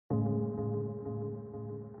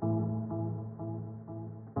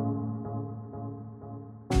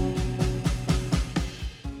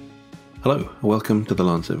Hello, and welcome to The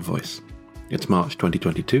Lancet Voice. It's March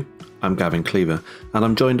 2022, I'm Gavin Cleaver, and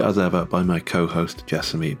I'm joined as ever by my co-host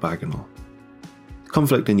Jessamy Bagenal. The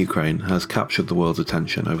conflict in Ukraine has captured the world's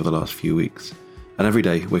attention over the last few weeks, and every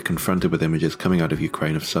day we're confronted with images coming out of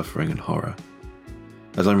Ukraine of suffering and horror.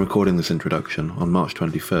 As I'm recording this introduction, on March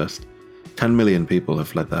 21st, 10 million people have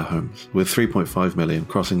fled their homes, with 3.5 million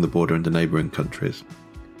crossing the border into neighbouring countries.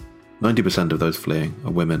 90% of those fleeing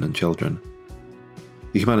are women and children.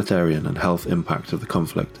 The humanitarian and health impact of the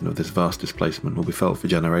conflict and of this vast displacement will be felt for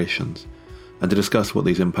generations, and to discuss what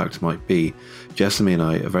these impacts might be, Jessamy and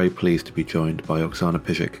I are very pleased to be joined by Oksana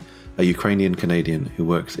Pishik, a Ukrainian Canadian who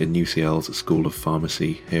works in UCL's School of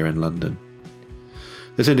Pharmacy here in London.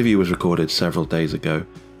 This interview was recorded several days ago,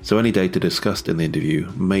 so any data discussed in the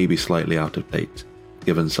interview may be slightly out of date,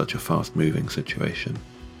 given such a fast-moving situation.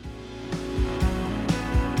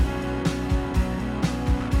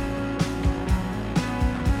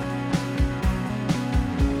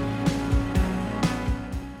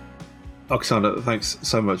 Oksana, thanks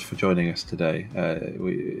so much for joining us today.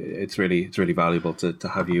 It's really valuable to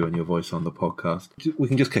have you and your voice on the podcast. We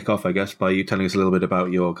can just kick off, I guess, by you telling us a little bit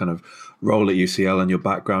about your kind of role at UCL and your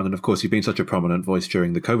background. And of course, you've been such a prominent voice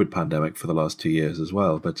during the COVID pandemic for the last 2 years as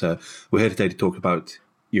well. But we're here today to talk about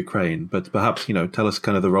Ukraine. But perhaps, tell us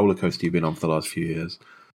kind of the roller coaster you've been on for the last few years.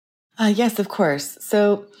 Yes, of course.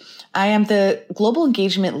 So I am the global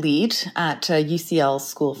engagement lead at UCL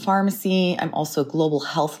School of Pharmacy. I'm also a global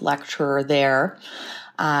health lecturer there.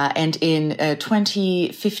 And in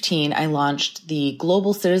 2015, I launched the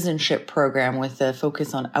Global Citizenship Program with a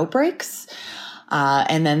focus on outbreaks.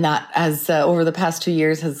 And then that, as over the past 2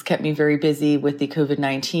 years, has kept me very busy with the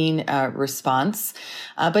COVID-19 response.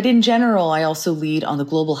 But in general, I also lead on the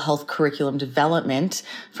global health curriculum development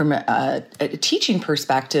from a teaching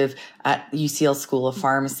perspective at UCL School of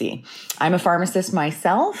Pharmacy. I'm a pharmacist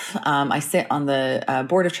myself. I sit on the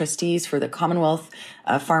board of trustees for the Commonwealth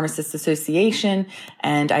Pharmacists Association,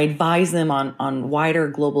 and I advise them on wider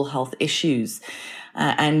global health issues.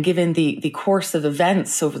 And given the course of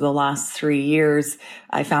events over the last 3 years,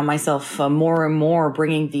 I found myself more and more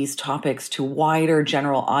bringing these topics to wider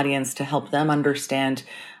general audience to help them understand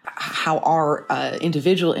how our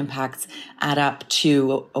individual impacts add up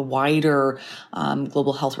to a wider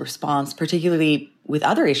global health response, particularly with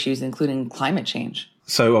other issues, including climate change.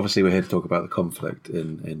 So obviously we're here to talk about the conflict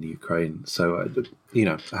in Ukraine. So,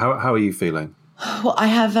 how are you feeling? Well,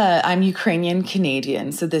 I'm Ukrainian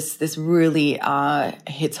Canadian, so this really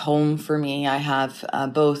hits home for me. I have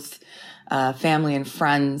both family and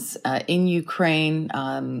friends in Ukraine.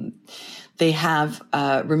 They have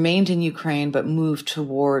remained in Ukraine but moved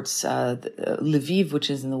towards Lviv, which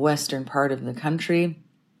is in the western part of the country,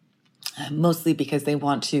 mostly because they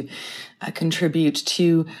want to contribute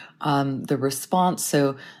to the response.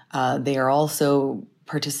 So they are also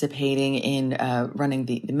participating in running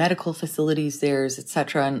the medical facilities there, et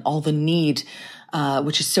cetera, and all the need,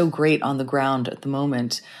 which is so great on the ground at the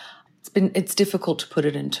moment. It's difficult to put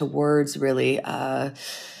it into words, really. I'd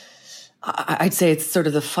say it's sort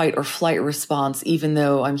of the fight or flight response, even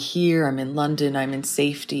though I'm here, I'm in London, I'm in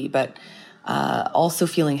safety, but also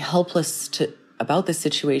feeling helpless about the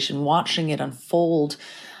situation, watching it unfold.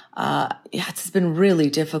 It's been really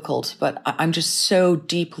difficult, but I'm just so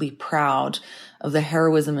deeply proud of the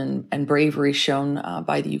heroism and bravery shown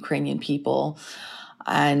by the Ukrainian people.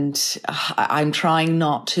 And I'm trying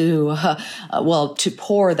not to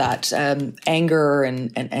pour that anger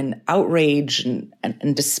and outrage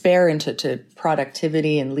and despair into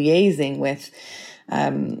productivity and liaising with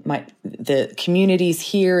the communities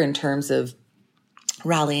here in terms of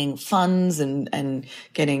rallying funds and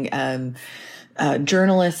getting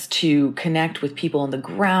journalists to connect with people on the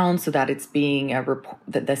ground so that it's being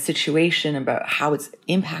the situation about how it's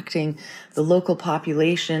impacting the local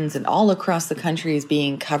populations and all across the country is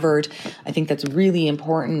being covered. I think that's really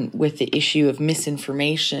important with the issue of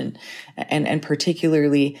misinformation and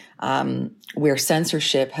particularly where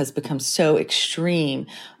censorship has become so extreme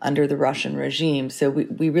under the Russian regime. So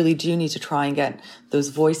we really do need to try and get those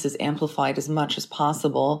voices amplified as much as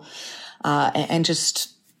possible and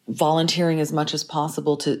just volunteering as much as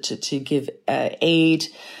possible to give aid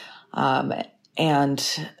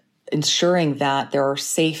and ensuring that there are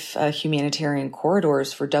safe humanitarian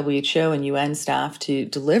corridors for WHO and UN staff to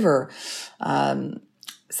deliver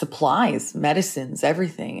supplies, medicines,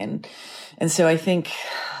 everything. And so I think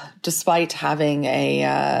despite having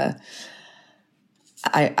as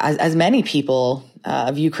many people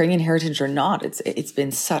of Ukrainian heritage or not, it's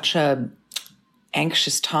been such a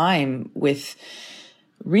anxious time with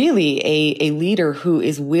really a leader who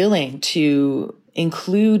is willing to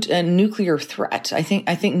include a nuclear threat. I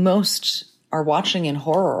think most are watching in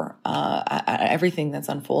horror at everything that's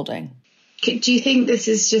unfolding. Do you think this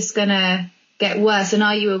is just going to get worse? And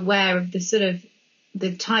are you aware of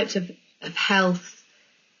the types of health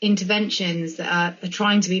interventions that are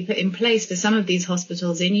trying to be put in place for some of these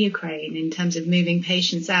hospitals in Ukraine in terms of moving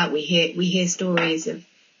patients out? We hear stories of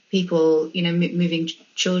people, moving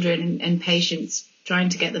children and patients, trying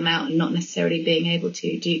to get them out and not necessarily being able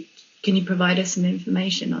to. Can you provide us some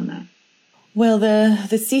information on that? Well, the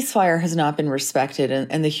ceasefire has not been respected,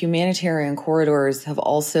 and the humanitarian corridors have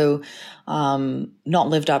also not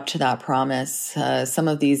lived up to that promise. Some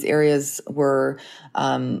of these areas were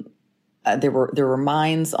there were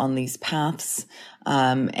mines on these paths,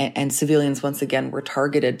 and civilians once again were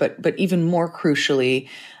targeted. But even more crucially,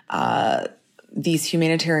 these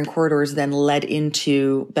humanitarian corridors then led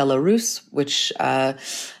into Belarus, which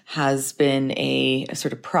has been a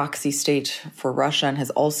sort of proxy state for Russia and has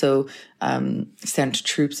also sent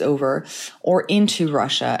troops over or into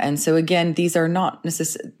Russia. And so again, these are not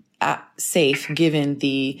necessarily safe given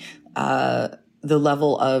the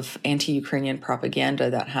level of anti-Ukrainian propaganda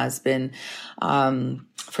that has been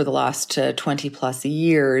for the last 20 plus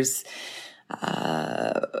years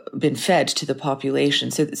been fed to the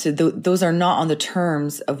population. So those are not on the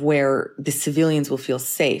terms of where the civilians will feel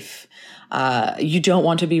safe. You don't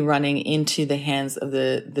want to be running into the hands of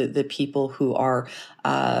the people who are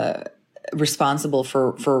responsible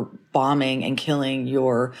for bombing and killing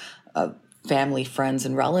your family, friends,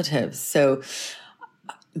 and relatives. So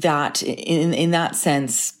that, in that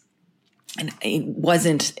sense, and it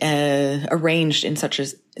wasn't arranged in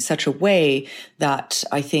such a way that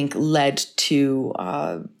I think led to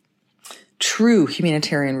true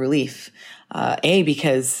humanitarian relief.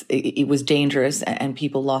 Because it was dangerous and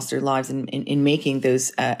people lost their lives in making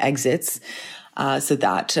those exits. So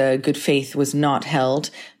that good faith was not held,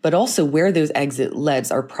 but also where those exit leads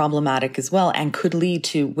are problematic as well and could lead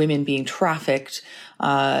to women being trafficked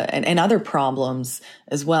and other problems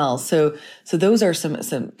as well. So those are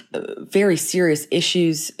some very serious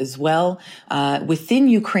issues as well. Within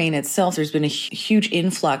Ukraine itself, there's been a huge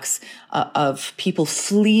influx of people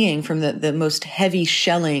fleeing from the most heavy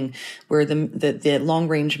shelling, where the long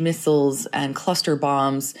range missiles and cluster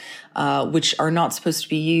bombs, which are not supposed to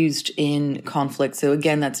be used in conflict. So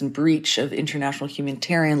again, that's in breach of international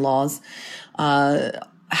humanitarian laws.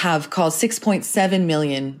 Have caused 6.7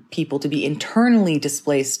 million people to be internally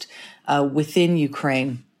displaced within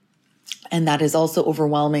Ukraine. And that is also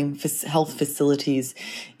overwhelming health facilities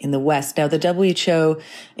in the West. Now, the WHO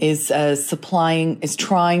is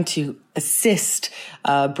trying to assist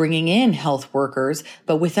bringing in health workers,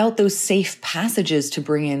 but without those safe passages to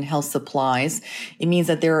bring in health supplies, it means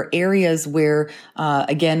that there are areas where,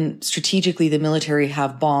 again, strategically the military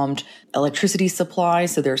have bombed electricity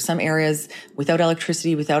supplies. So there are some areas without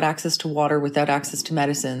electricity, without access to water, without access to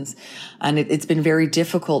medicines. And it's been very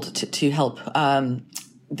difficult to help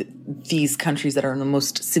these countries that are in the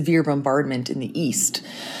most severe bombardment in the East.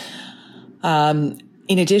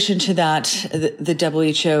 In addition to that, the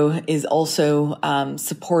WHO is also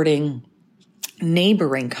supporting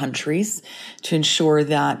neighboring countries to ensure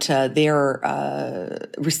that they are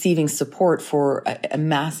receiving support for a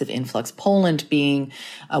massive influx. Poland being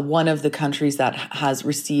one of the countries that has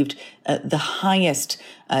received the highest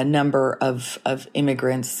number of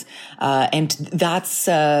immigrants, and that's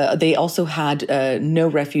they also had no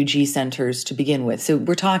refugee centers to begin with. So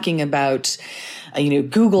we're talking about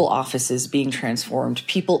Google offices being transformed,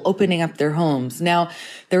 people opening up their homes. Now,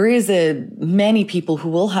 there is many people who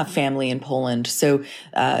will have family in Poland. So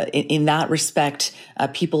in that respect,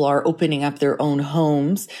 people are opening up their own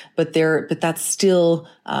homes, but that's still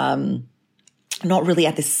not really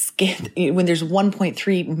at the scale. When there's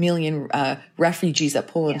 1.3 million refugees that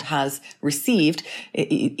Poland has received,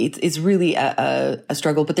 it's really a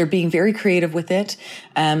struggle. But they're being very creative with it,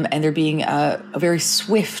 and they're being very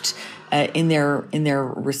swift in their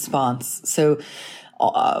response. So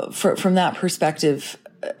from that perspective,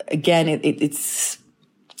 again, it's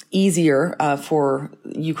easier for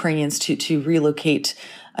Ukrainians to relocate,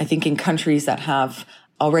 I think, in countries that have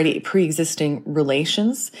already pre-existing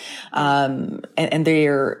relations, and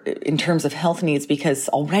they're in terms of health needs, because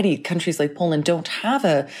already countries like Poland don't have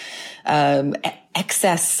a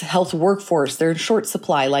excess health workforce. They're in short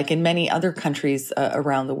supply, like in many other countries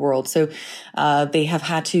around the world. So they have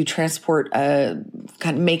had to transport kind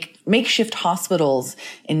of makeshift hospitals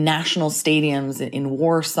in national stadiums in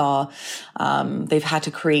Warsaw. They've had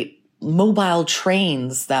to create mobile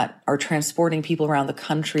trains that are transporting people around the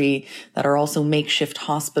country, that are also makeshift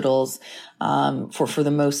hospitals for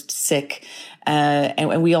the most sick.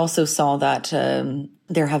 And we also saw that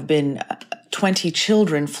there have been 20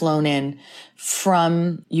 children flown in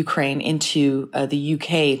from Ukraine into the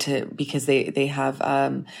UK because they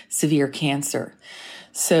have severe cancer.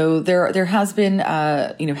 So there has been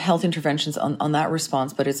health interventions on that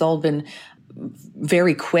response, but it's all been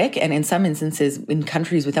very quick, and in some instances in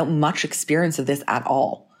countries without much experience of this at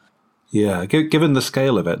all. Yeah, given the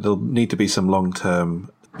scale of it, there'll need to be some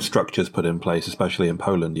long-term structures put in place, especially in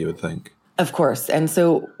Poland, you would think. Of course. And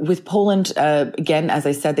so with Poland, again, as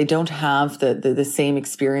I said, they don't have the same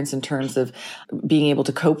experience in terms of being able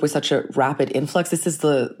to cope with such a rapid influx. This is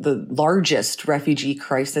the largest refugee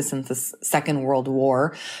crisis since the Second World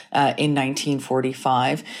War in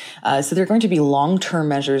 1945. So there are going to be long-term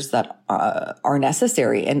measures that are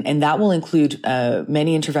necessary. And that will include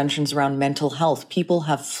many interventions around mental health. People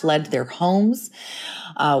have fled their homes.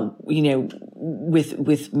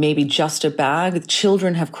 With maybe just a bag.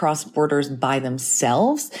 Children have crossed borders by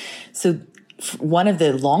themselves. So one of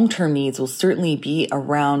the long-term needs will certainly be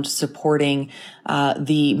around supporting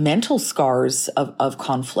the mental scars of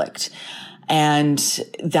conflict. And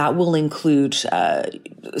that will include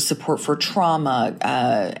support for trauma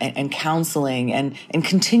and counseling and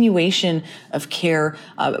continuation of care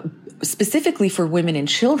specifically for women and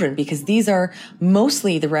children, because these are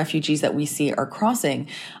mostly the refugees that we see are crossing.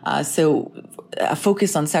 So a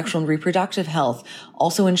focus on sexual and reproductive health,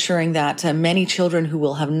 also ensuring that many children who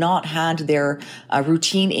will have not had their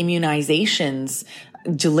routine immunizations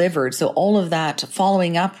delivered. So all of that,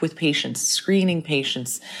 following up with patients, screening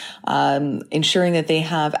patients, ensuring that they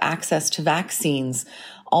have access to vaccines,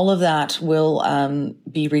 all of that will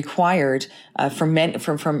be required from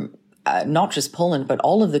not just Poland, but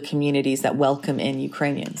all of the communities that welcome in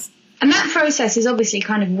Ukrainians. And that process is obviously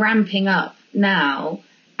kind of ramping up now,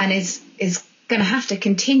 and is going to have to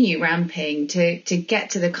continue ramping to get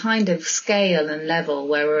to the kind of scale and level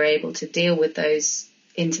where we're able to deal with those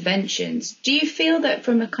interventions. Do you feel that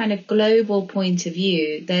from a kind of global point of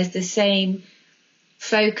view, there's the same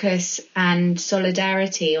focus and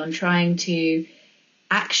solidarity on trying to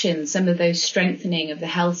action some of those strengthening of the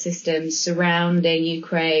health systems surrounding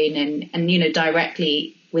Ukraine and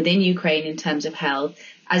directly within Ukraine in terms of health,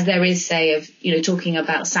 as there is, say, of, talking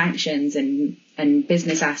about sanctions and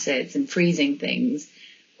business assets and freezing things?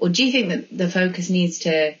 Or do you think that the focus needs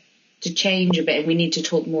to change a bit and we need to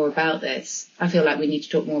talk more about this? I feel like we need to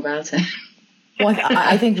talk more about it. Well,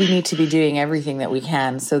 I think we need to be doing everything that we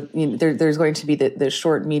can. So there's going to be the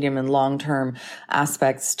short, medium, and long-term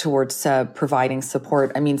aspects towards providing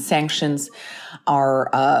support. I mean, sanctions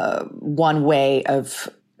are one way of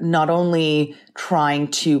not only trying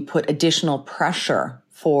to put additional pressure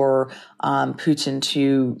for Putin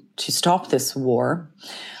to stop this war,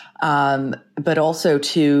 but also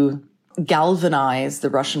to galvanize the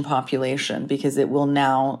Russian population, because it will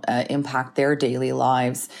now impact their daily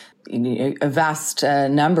lives. A vast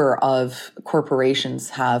number of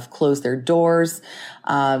corporations have closed their doors.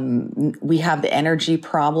 We have the energy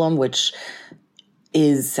problem, which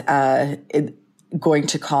is going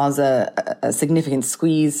to cause a significant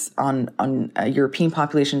squeeze on European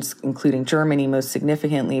populations, including Germany most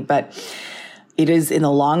significantly. But it is in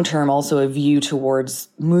the long term also a view towards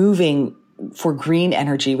moving for green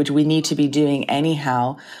energy, which we need to be doing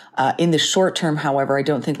anyhow. In the short term, however, I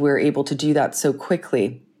don't think we're able to do that so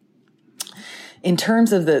quickly. In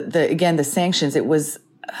terms of the sanctions, it was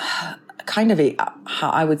kind of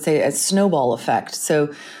I would say a snowball effect.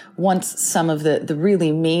 So once some of the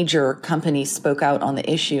really major companies spoke out on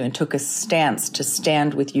the issue and took a stance to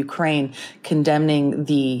stand with Ukraine, condemning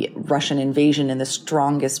the Russian invasion in the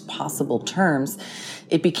strongest possible terms,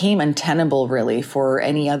 it became untenable really for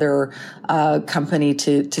any other company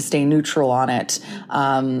to stay neutral on it.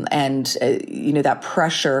 That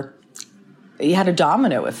pressure, it had a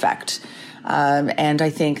domino effect. And I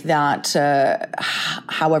think that,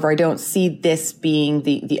 however, I don't see this being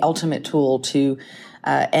the ultimate tool to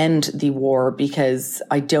end the war, because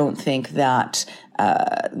I don't think that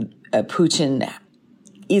Putin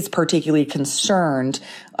is particularly concerned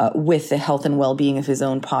with the health and well-being of his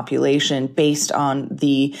own population, based on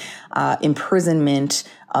the imprisonment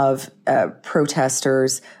of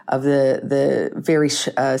protesters, of the very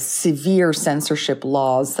severe censorship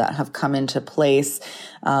laws that have come into place,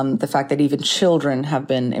 the fact that even children have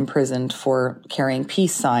been imprisoned for carrying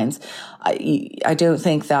peace signs. I don't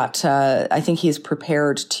think that, I think he is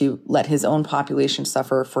prepared to let his own population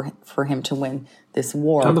suffer for him to win this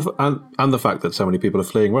war. And the fact that so many people are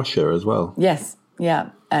fleeing Russia as well. Yes,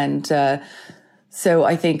 yeah. And So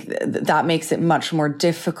I think that makes it much more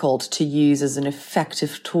difficult to use as an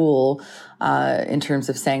effective tool in terms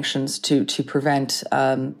of sanctions to prevent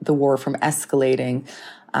the war from escalating.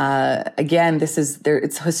 Again,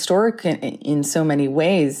 it's historic in so many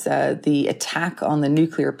ways. The attack on the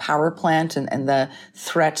nuclear power plant and the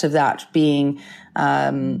threat of that being,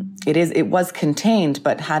 it was contained,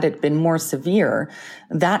 but had it been more severe,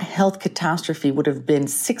 that health catastrophe would have been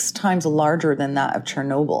 6 times larger than that of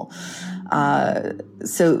Chernobyl.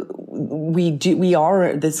 So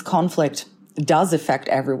this conflict does affect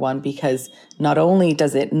everyone, because not only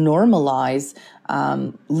does it normalize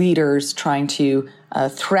leaders trying to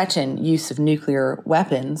threaten use of nuclear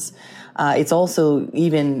weapons, it's also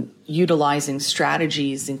even utilizing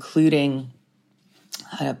strategies, including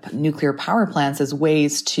nuclear power plants, as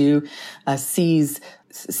ways to seize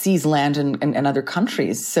land in other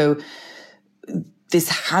countries. So this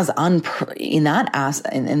has in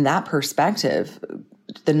that perspective,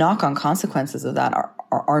 the knock-on consequences of that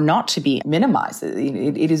are not to be minimized.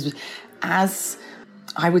 It is, as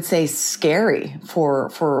I would say, scary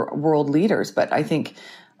for world leaders. But I think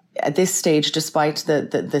at this stage, despite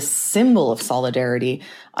the symbol of solidarity,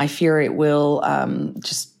 I fear it will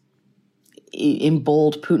just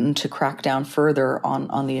embolden Putin to crack down further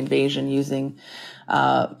on the invasion, using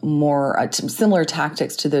more similar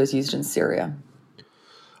tactics to those used in Syria.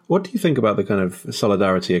 What do you think about the kind of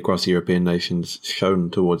solidarity across European nations shown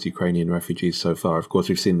towards Ukrainian refugees so far? Of course,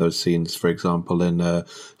 we've seen those scenes, for example, in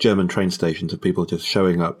German train stations, of people just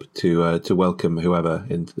showing up to welcome whoever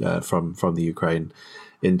from the Ukraine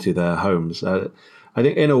into their homes. I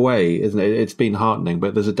think in a way, isn't it? It's been heartening,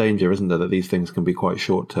 but there's a danger, isn't there, that these things can be quite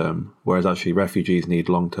short term, whereas actually refugees need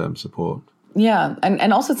long term support. Yeah,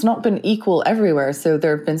 and also it's not been equal everywhere. So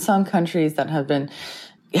there have been some countries that have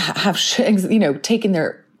taken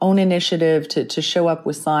their own initiative to show up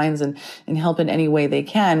with signs and help in any way they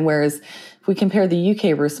can. Whereas if we compare the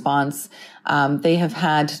UK response, they have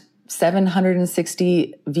had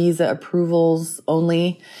 760 visa approvals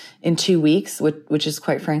only in 2 weeks, which is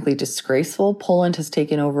quite frankly disgraceful. Poland has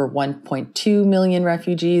taken over 1.2 million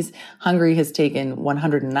refugees. Hungary has taken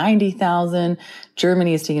 190,000.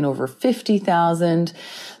 Germany has taken over 50,000.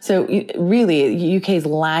 So really, UK is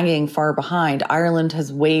lagging far behind. Ireland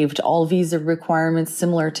has waived all visa requirements,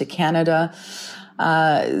 similar to Canada.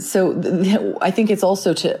 So I think it's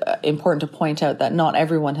also important to point out that not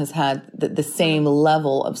everyone has had the same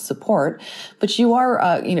level of support, but you are,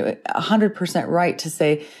 100% right to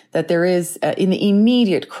say that there is, in the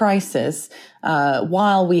immediate crisis,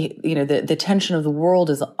 while the tension of the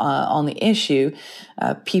world is on the issue,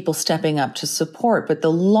 people stepping up to support, but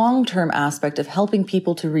the long-term aspect of helping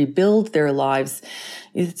people to rebuild their lives,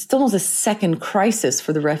 it's almost a second crisis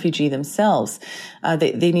for the refugee themselves.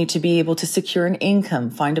 They need to be able to secure an income,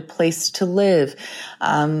 find a place to live.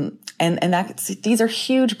 And these are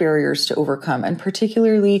huge barriers to overcome. And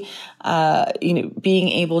particularly, being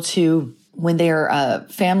able to, when they are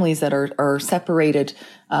families that are separated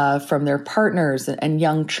from their partners and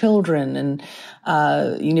young children and,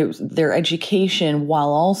 their education, while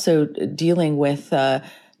also dealing with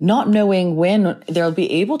not knowing when they'll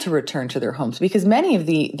be able to return to their homes, because many of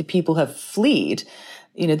the people have fled.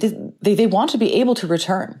 They want to be able to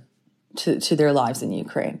return to their lives in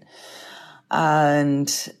Ukraine,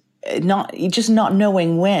 and not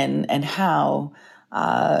knowing when and how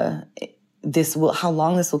how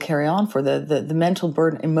long this will carry on for. The mental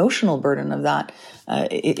burden, emotional burden of that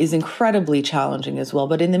is incredibly challenging as well.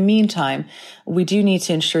 But in the meantime, we do need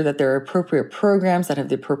to ensure that there are appropriate programs that have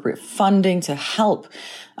the appropriate funding to help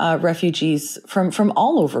refugees from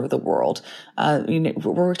all over the world.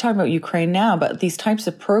 We're talking about Ukraine now, but these types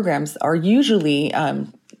of programs are usually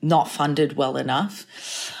not funded well enough,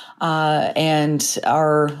 and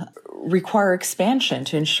require expansion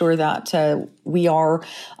to ensure that we are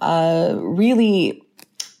really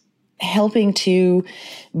helping to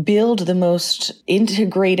build the most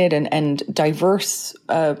integrated and diverse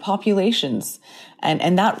populations.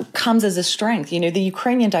 And that comes as a strength. The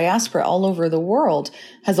Ukrainian diaspora all over the world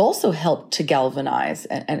has also helped to galvanize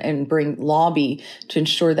and lobby to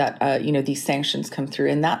ensure that, these sanctions come through.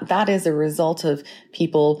 And that is a result of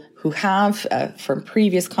people who have, from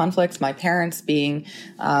previous conflicts, my parents being,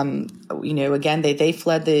 again, they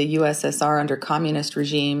fled the USSR under communist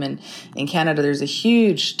regime. And in Canada, there's a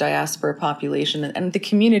huge diaspora population, and the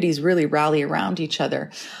communities really rally around each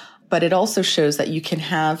other. But it also shows that you can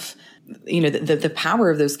have, the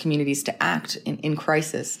power of those communities to act in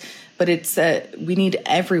crisis. But we need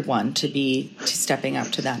everyone to be stepping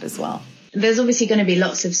up to that as well. There's obviously going to be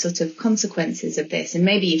lots of sort of consequences of this, and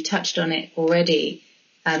maybe you've touched on it already.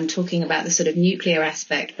 talking about the sort of nuclear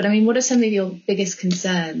aspect. But I mean, what are some of your biggest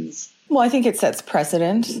concerns? Well, I think it sets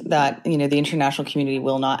precedent that, the international community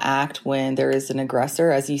will not act when there is an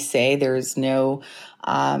aggressor. As you say, there isn't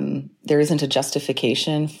a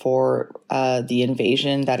justification for the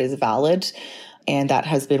invasion that is valid. And that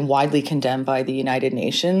has been widely condemned by the United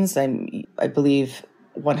Nations. I believe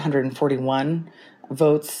 141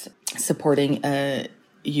 votes supporting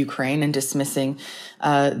Ukraine and dismissing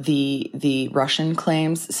the Russian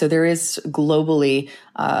claims. So there is globally,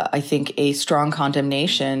 I think, a strong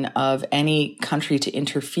condemnation of any country to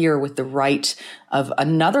interfere with the right of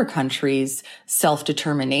another country's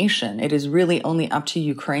self-determination. It is really only up to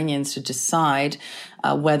Ukrainians to decide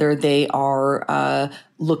whether they are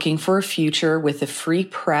looking for a future with a free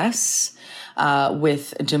press,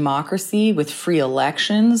 with democracy, with free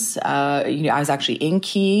elections. I was actually in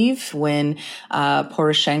Kyiv when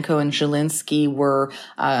Poroshenko and Zelensky were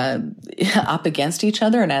up against each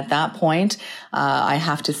other. And at that point, I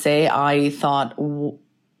have to say, I thought,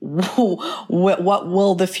 what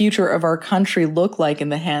will the future of our country look like in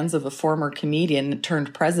the hands of a former comedian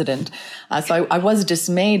turned president? So I was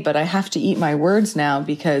dismayed, but I have to eat my words now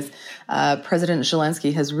because President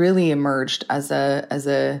Zelensky has really emerged as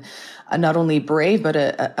a not only brave, but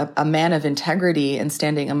a man of integrity and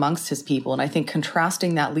standing amongst his people. And I think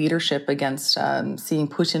contrasting that leadership against seeing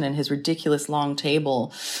Putin and his ridiculous long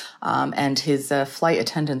table and his flight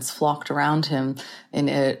attendants flocked around him in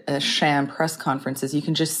a sham press conferences, you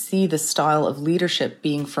can just see the style of leadership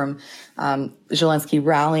being from Zelensky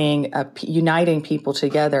rallying, uniting people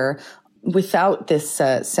together without this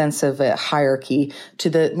sense of a hierarchy to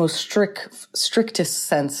the most strictest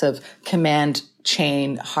sense of command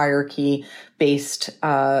chain hierarchy based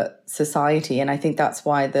society. And I think that's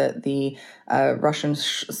why the Russian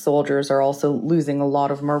soldiers are also losing a lot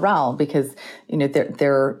of morale because,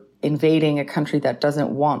 they're invading a country that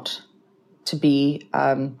doesn't want to be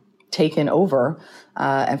taken over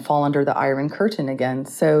and fall under the Iron Curtain again.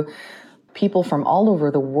 So people from all over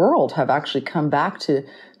the world have actually come back to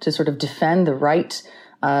sort of defend the right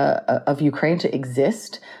of Ukraine to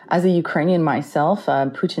exist. As a Ukrainian myself,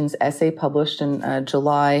 Putin's essay published in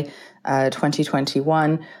July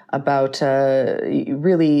 2021 about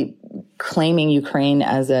really claiming Ukraine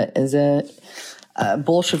as a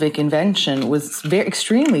Bolshevik invention was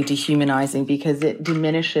extremely dehumanizing because it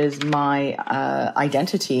diminishes my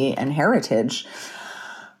identity and heritage.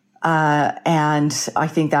 And I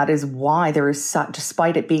think that is why there is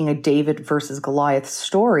despite it being a David versus Goliath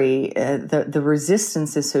story, the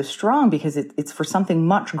resistance is so strong because it's for something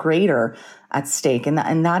much greater at stake. And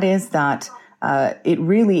that is that, it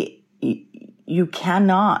really,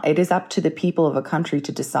 it is up to the people of a country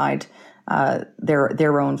to decide,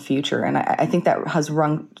 their own future. And I think that has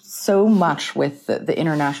rung so much with the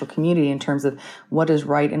international community in terms of what is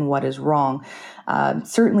right and what is wrong.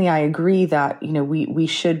 Certainly, I agree that, we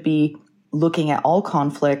should be looking at all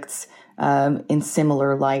conflicts in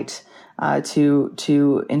similar light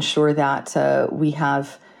to ensure that we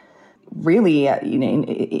have really,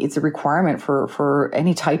 it's a requirement for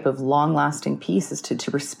any type of long-lasting peace is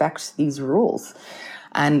to respect these rules.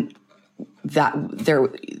 And that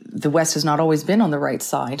the West has not always been on the right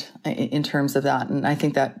side in terms of that. And I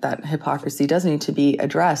think that hypocrisy does need to be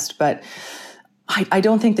addressed. But I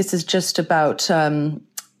don't think this is just about,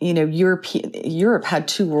 Europe had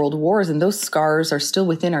 2 world wars and those scars are still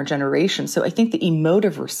within our generation. So I think the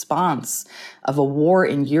emotive response of a war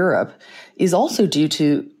in Europe is also due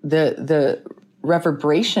to the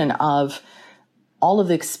reverberation of all of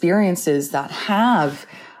the experiences that have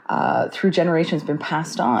through generations been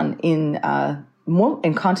passed on in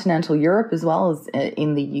continental Europe as well as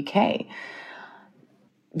in the UK.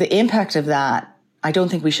 The impact of that, I don't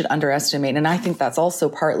think we should underestimate. And I think that's also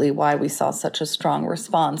partly why we saw such a strong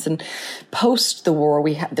response. And post the war,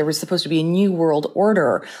 there was supposed to be a new world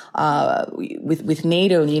order with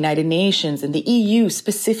NATO and the United Nations and the EU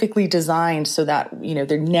specifically designed so that,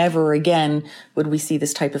 there never again would we see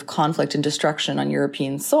this type of conflict and destruction on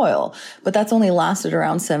European soil. But that's only lasted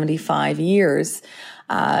around 75 years.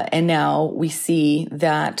 And now we see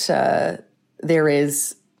that there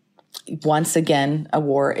is once again a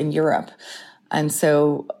war in Europe. And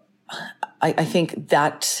so I think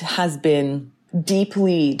that has been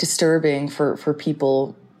deeply disturbing for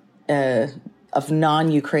people of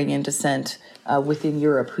non-Ukrainian descent within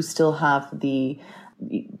Europe who still have the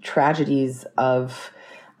tragedies of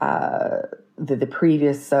the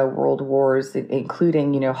previous world wars,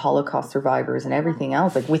 including, Holocaust survivors and everything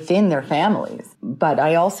else, like within their families. But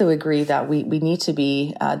I also agree that we need to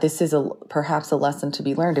be, this is perhaps a lesson to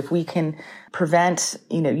be learned. If we can prevent,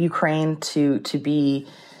 Ukraine to be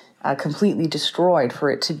completely destroyed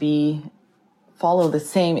for it to follow the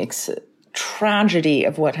same tragedy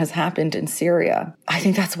of what has happened in Syria. I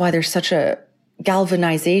think that's why there's such a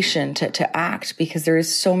galvanization to act, because there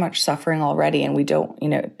is so much suffering already, and we don't,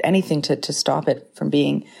 anything to stop it from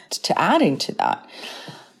adding to that.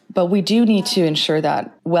 But we do need to ensure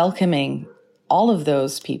that welcoming all of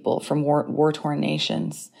those people from war-torn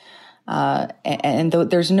nations, and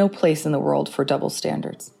there's no place in the world for double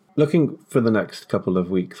standards. Looking for the next couple of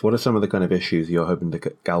weeks, what are some of the kind of issues you're hoping to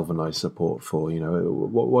galvanize support for?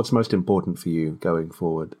 What's most important for you going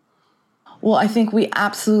forward? Well, I think we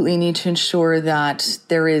absolutely need to ensure that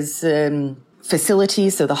there is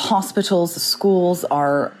facilities, so the hospitals, the schools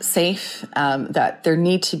are safe, that there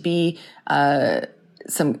need to be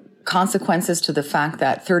some consequences to the fact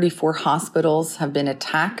that 34 hospitals have been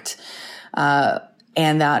attacked,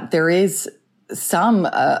 and that there is some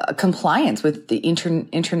compliance with the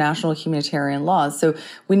international humanitarian laws. So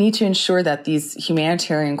we need to ensure that these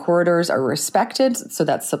humanitarian corridors are respected, so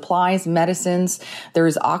that supplies, medicines, there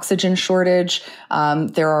is oxygen shortage,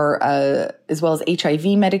 there are, as well as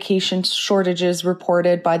HIV medication shortages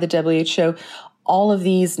reported by the WHO. All of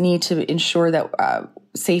these need to ensure that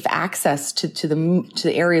safe access to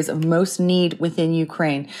the areas of most need within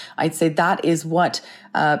Ukraine. I'd say that is what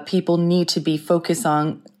people need to be focused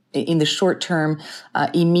on in the short term,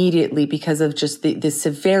 immediately, because of just the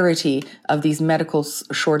severity of these medical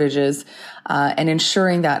shortages, and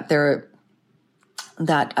ensuring that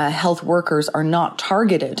health workers are not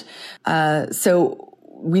targeted. So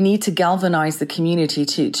we need to galvanize the community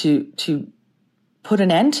to put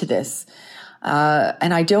an end to this.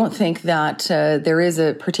 And I don't think that there is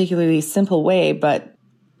a particularly simple way, but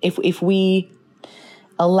if we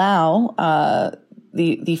allow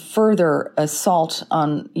the further assault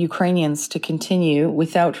on Ukrainians to continue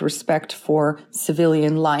without respect for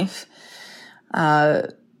civilian life,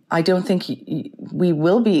 I don't think we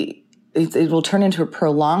will be. It will turn into a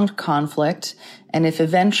prolonged conflict. And if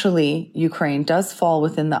eventually Ukraine does fall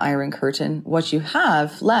within the Iron Curtain, what you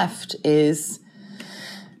have left is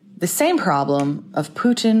the same problem of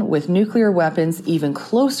Putin with nuclear weapons even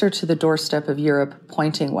closer to the doorstep of Europe,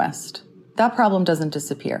 pointing west. That problem doesn't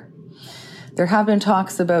disappear. There have been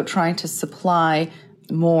talks about trying to supply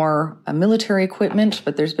more military equipment,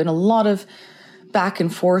 but there's been a lot of back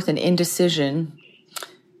and forth and indecision.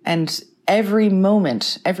 And every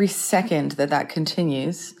moment, every second that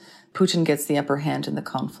continues, Putin gets the upper hand in the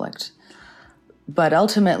conflict. But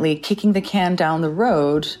ultimately, kicking the can down the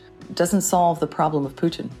road doesn't solve the problem of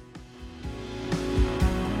Putin.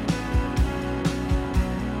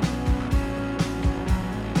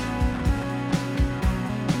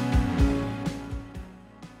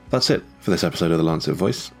 That's it for this episode of The Lancet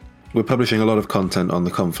Voice. We're publishing a lot of content on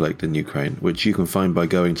the conflict in Ukraine, which you can find by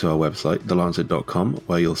going to our website, thelancet.com,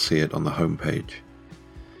 where you'll see it on the homepage.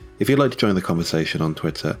 If you'd like to join the conversation on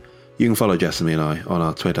Twitter, you can follow Jessamy and I on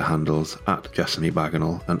our Twitter handles @Jessamy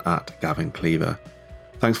Bagenal and @Gavin Cleaver.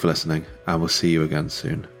 Thanks for listening, and we'll see you again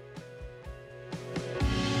soon.